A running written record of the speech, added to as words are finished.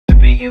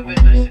media you've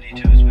been listening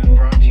to has been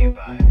brought to you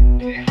by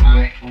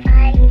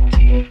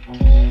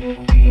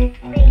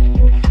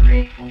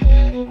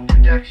ITV3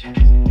 Productions.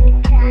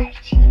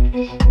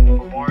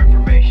 For more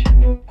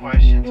information,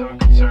 questions, or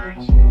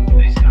concerns,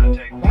 please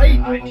contact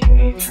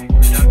ITV3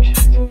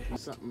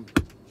 Productions. Something.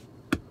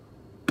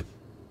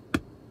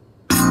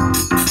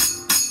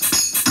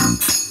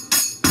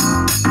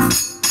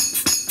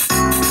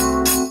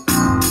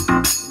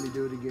 Let me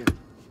do it again.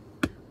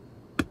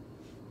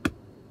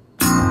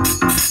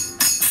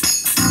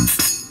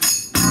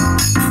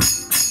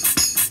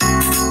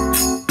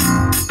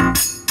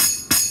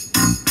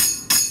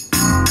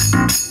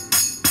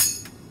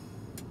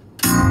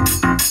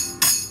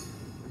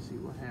 Let's see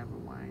what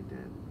happened. Why ain't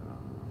that?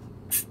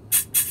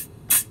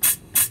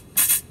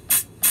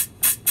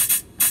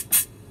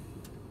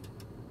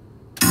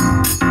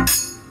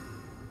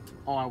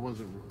 Oh, I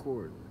wasn't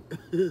recording.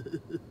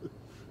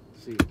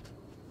 See.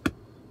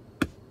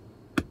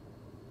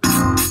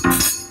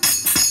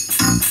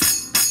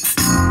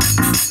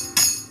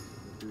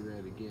 Do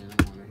that again. I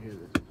want to hear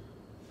this.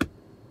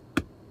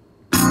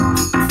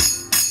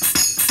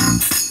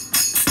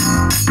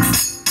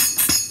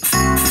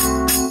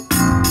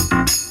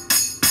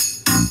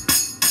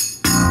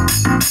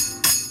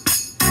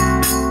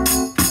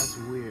 That's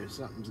weird.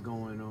 Something's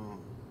going on.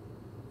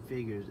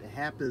 Figures. It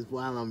happens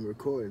while I'm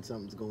recording.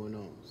 Something's going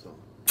on. So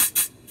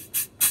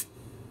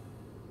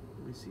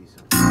let me see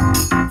something.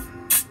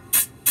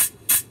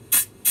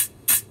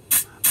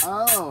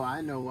 Oh,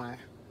 I know why.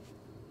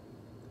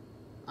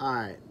 All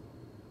right,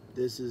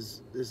 this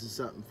is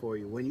something for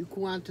you. When you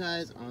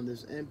quantize on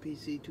this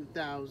MPC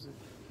 2000,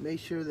 make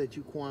sure that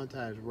you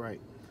quantize right.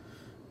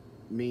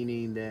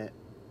 Meaning that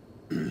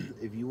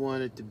if you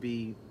want it to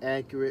be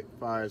accurate, as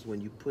far as when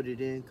you put it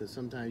in, because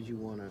sometimes you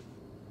want to,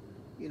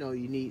 you know,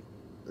 you need.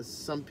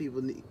 Some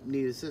people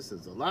need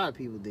assistance. A lot of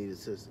people need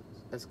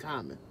assistance. That's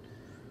common.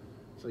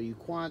 So you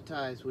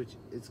quantize, which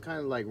it's kind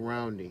of like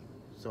rounding.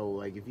 So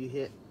like if you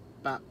hit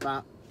bop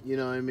bop, you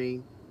know what I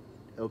mean?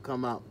 It'll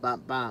come out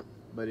bop bop.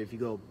 But if you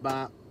go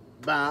bop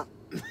bop,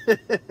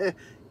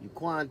 you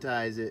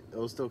quantize it,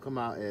 it'll still come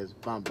out as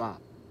bop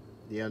bop.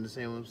 Do you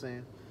understand what I'm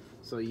saying?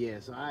 So yeah,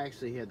 so I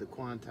actually had the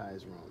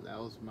quantize wrong. That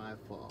was my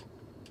fault.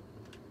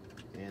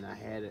 And I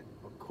had it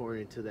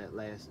according to that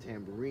last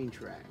tambourine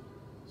track.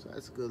 So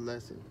that's a good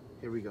lesson.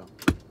 Here we go.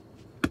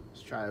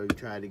 Let's try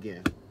it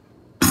again.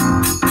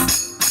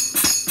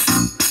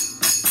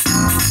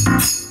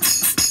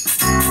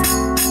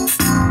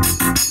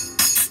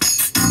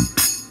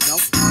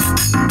 Nope.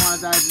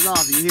 Quantize is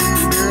off. You hear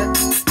it?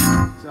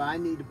 So I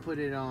need to put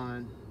it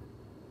on.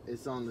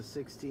 It's on the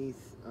 16th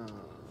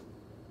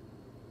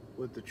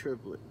with the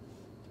triplet.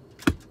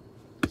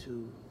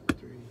 2,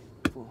 3,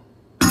 4.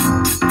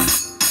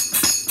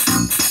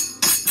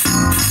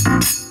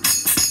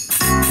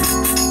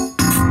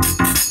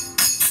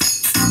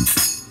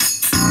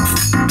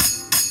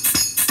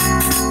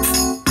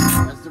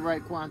 That's the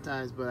right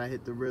quantize, but I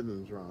hit the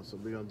rhythms wrong, so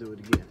we're gonna do it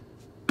again.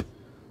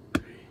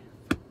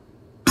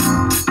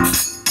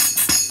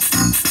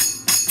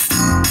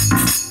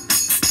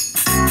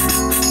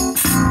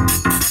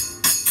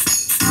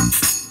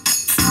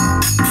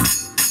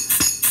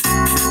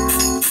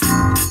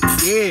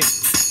 Yeah,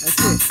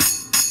 that's it.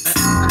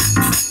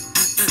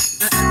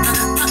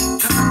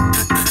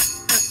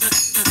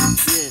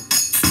 Yeah.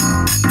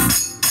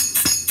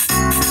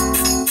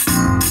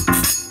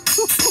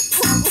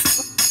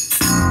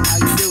 How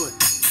you do it?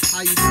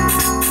 How you do it?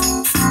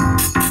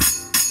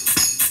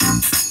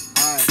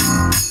 All right.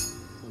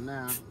 So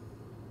now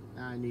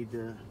I need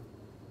to.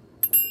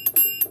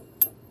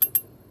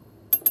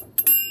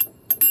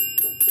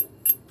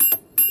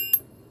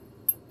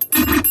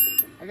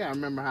 I gotta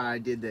remember how I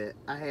did that.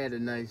 I had a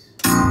nice.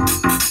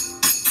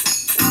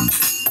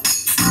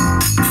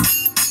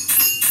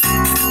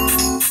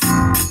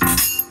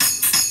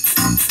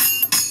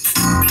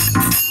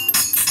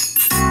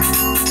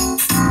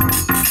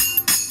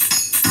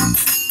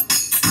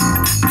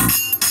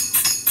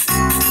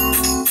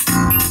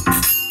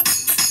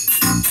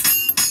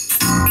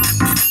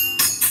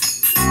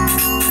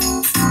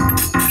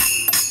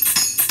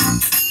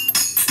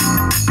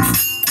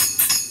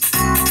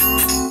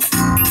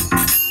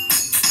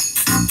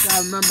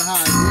 I remember how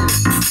I did it.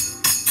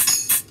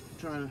 I'm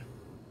trying to.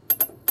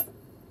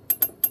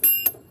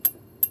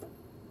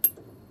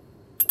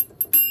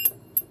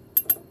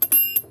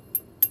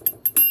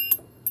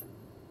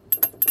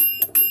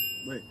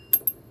 Wait.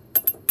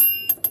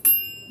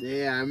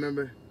 Yeah, I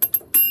remember. At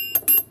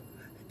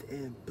the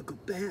end,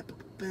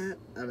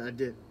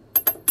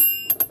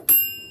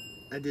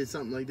 I did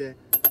something like that.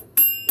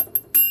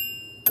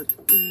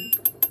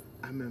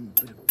 I remember.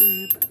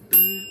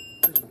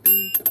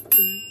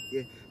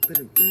 Yeah.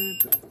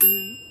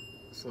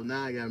 So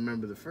now I gotta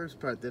remember the first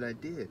part that I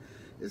did.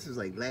 This is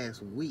like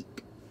last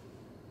week,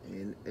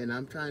 and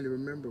I'm trying to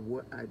remember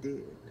what I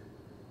did,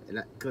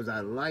 and because I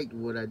liked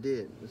what I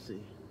did. Let's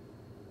see.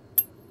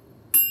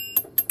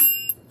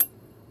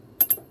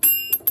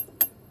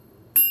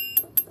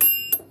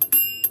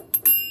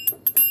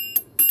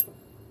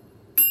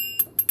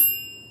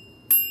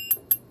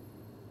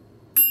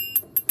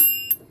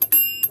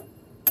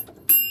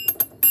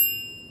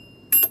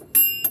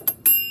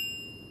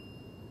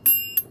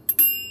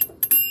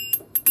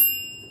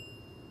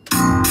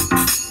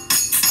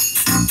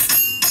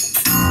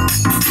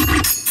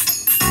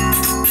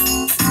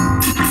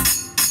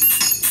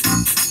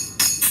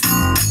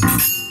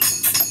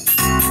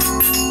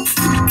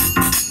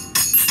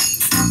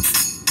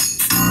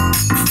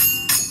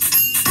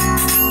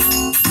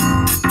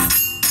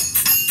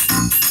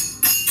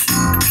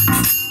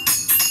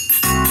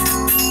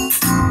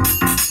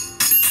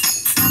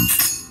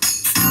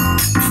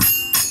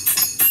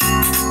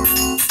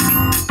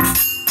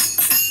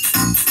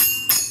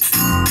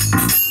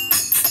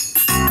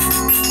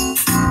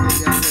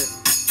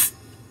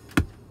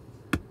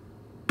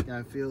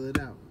 Gotta feel it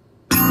out.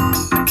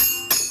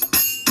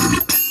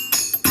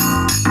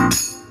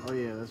 Oh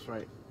yeah, that's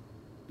right.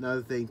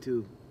 Another thing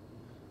too.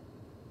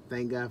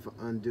 Thank God for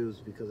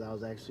undos, because I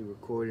was actually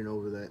recording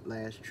over that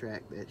last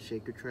track, that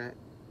shaker track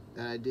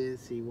that I did.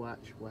 See,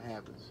 watch what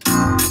happens.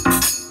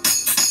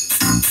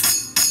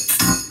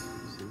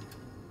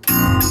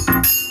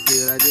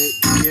 See what I did?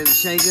 You hear the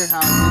shaker, how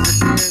it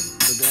disappeared?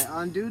 But that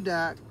undo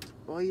doc.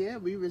 Oh yeah,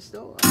 we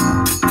restore.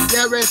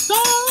 Yeah, restore!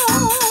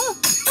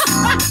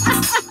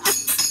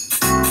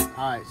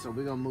 Alright, so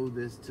we're gonna move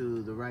this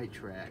to the right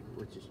track,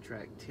 which is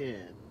track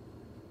 10.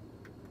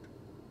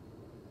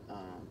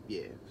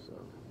 Yeah, so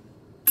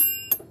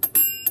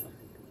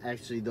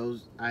actually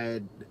those, I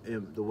had,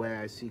 the way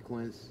I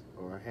sequenced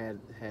or had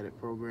it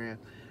programmed,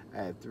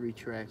 I had 3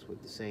 tracks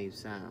with the same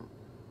sound.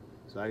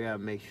 So I gotta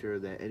make sure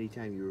that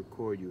anytime you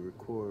record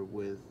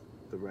with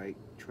the right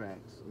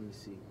tracks. Let me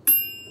see.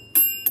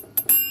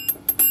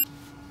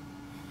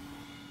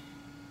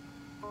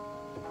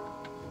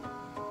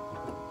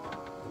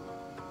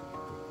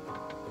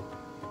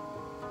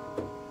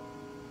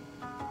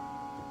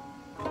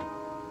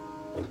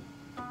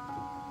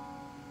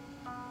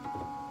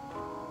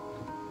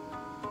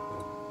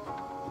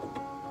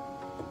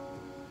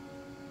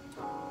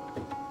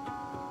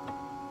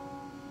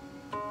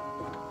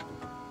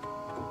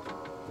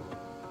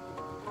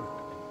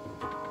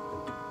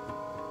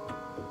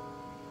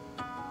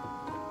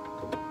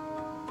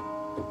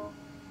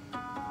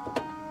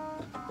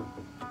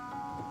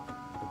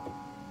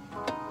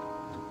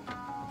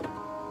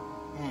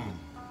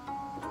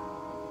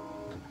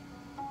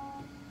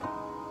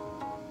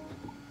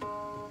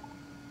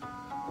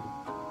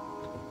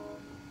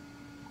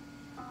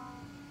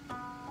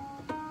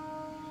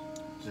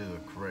 Do the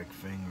correct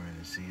fingering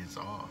and see it's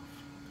off,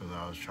 because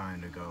I was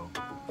trying to go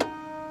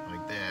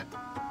like that,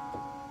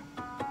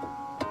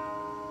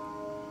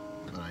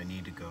 but I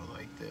need to go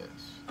like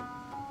this.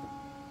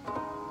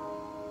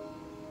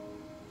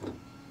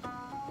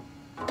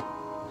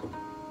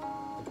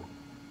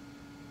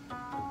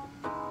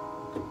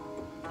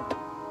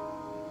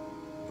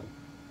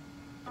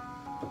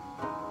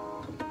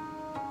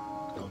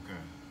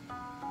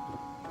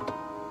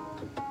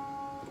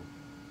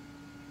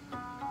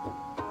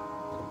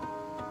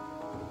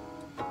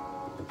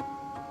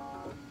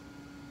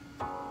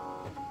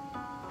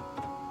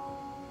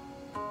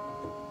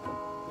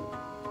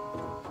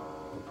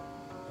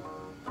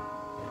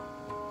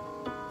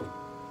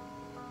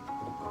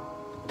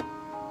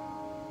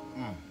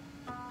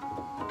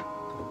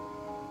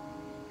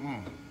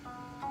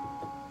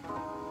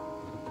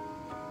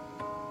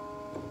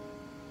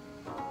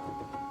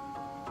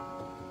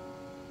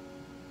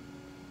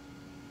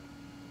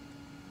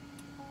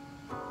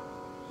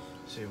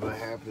 See, what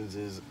happens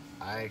is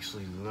I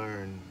actually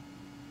learn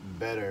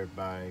better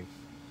by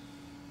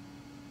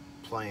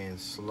playing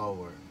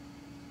slower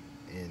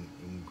and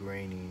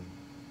ingraining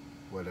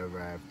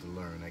whatever I have to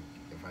learn. Like,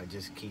 if I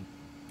just keep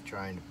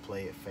trying to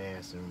play it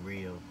fast and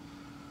real,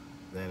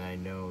 then I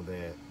know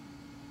that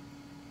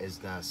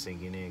it's not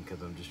sinking in,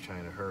 because I'm just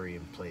trying to hurry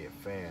and play it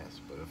fast.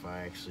 But if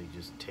I actually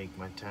just take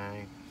my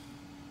time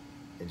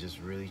and just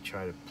really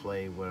try to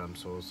play what I'm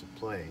supposed to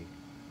play,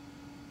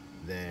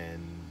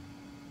 then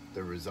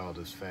the result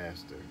is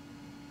faster.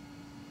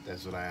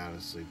 That's what I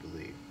honestly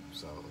believe.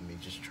 So let me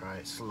just try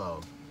it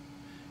slow.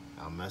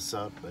 I'll mess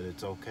up, but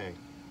it's okay.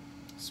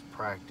 It's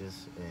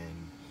practice,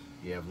 and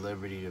you have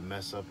liberty to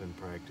mess up in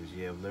practice.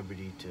 You have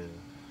liberty to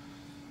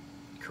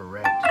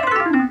correct.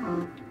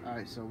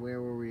 Alright, so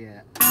where were we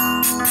at?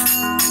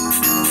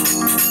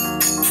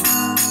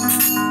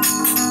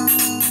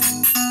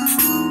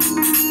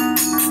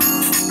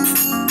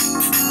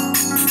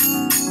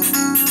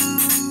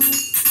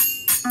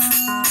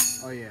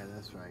 Oh yeah,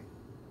 that's right.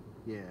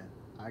 Yeah,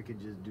 I could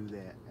just do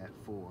that at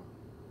 4.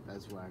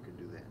 That's why I could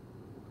do that.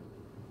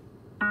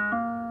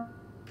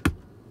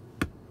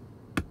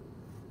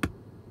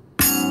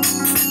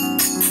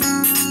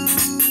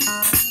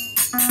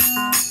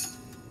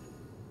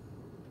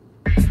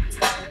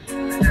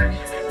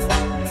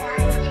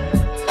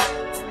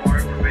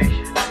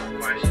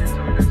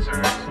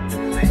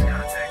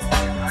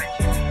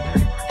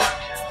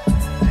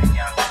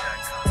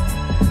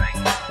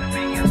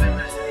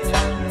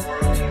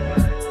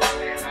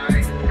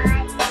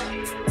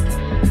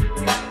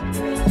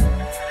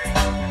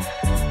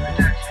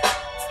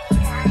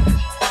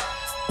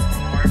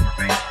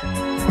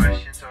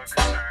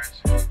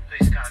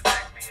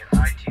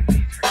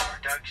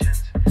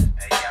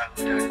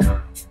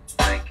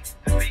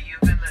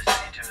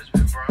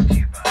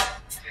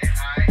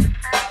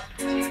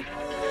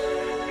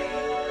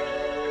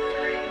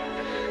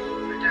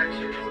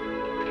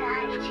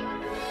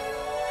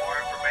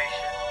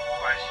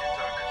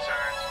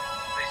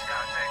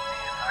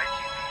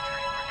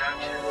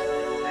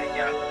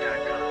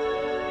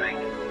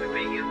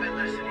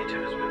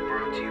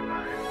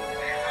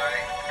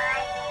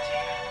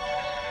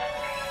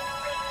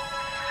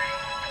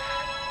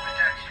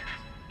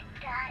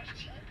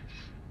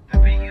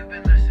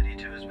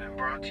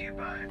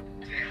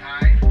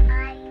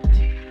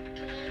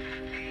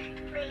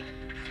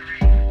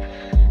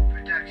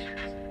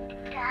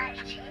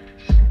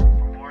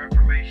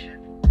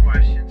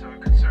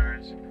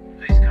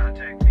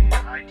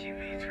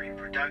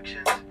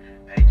 Productions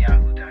at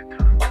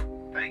yahoo.com.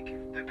 Thank you.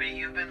 The beat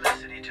you've been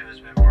listening to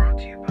has been brought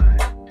to you by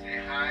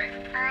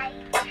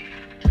ITV3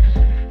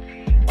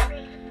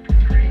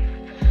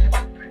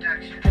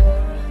 Productions.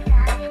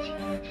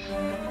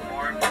 For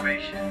more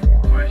information,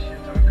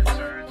 questions, or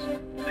concerns,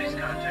 please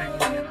contact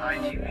me at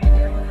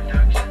ITV3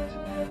 Productions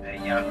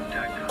at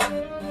yahoo.com.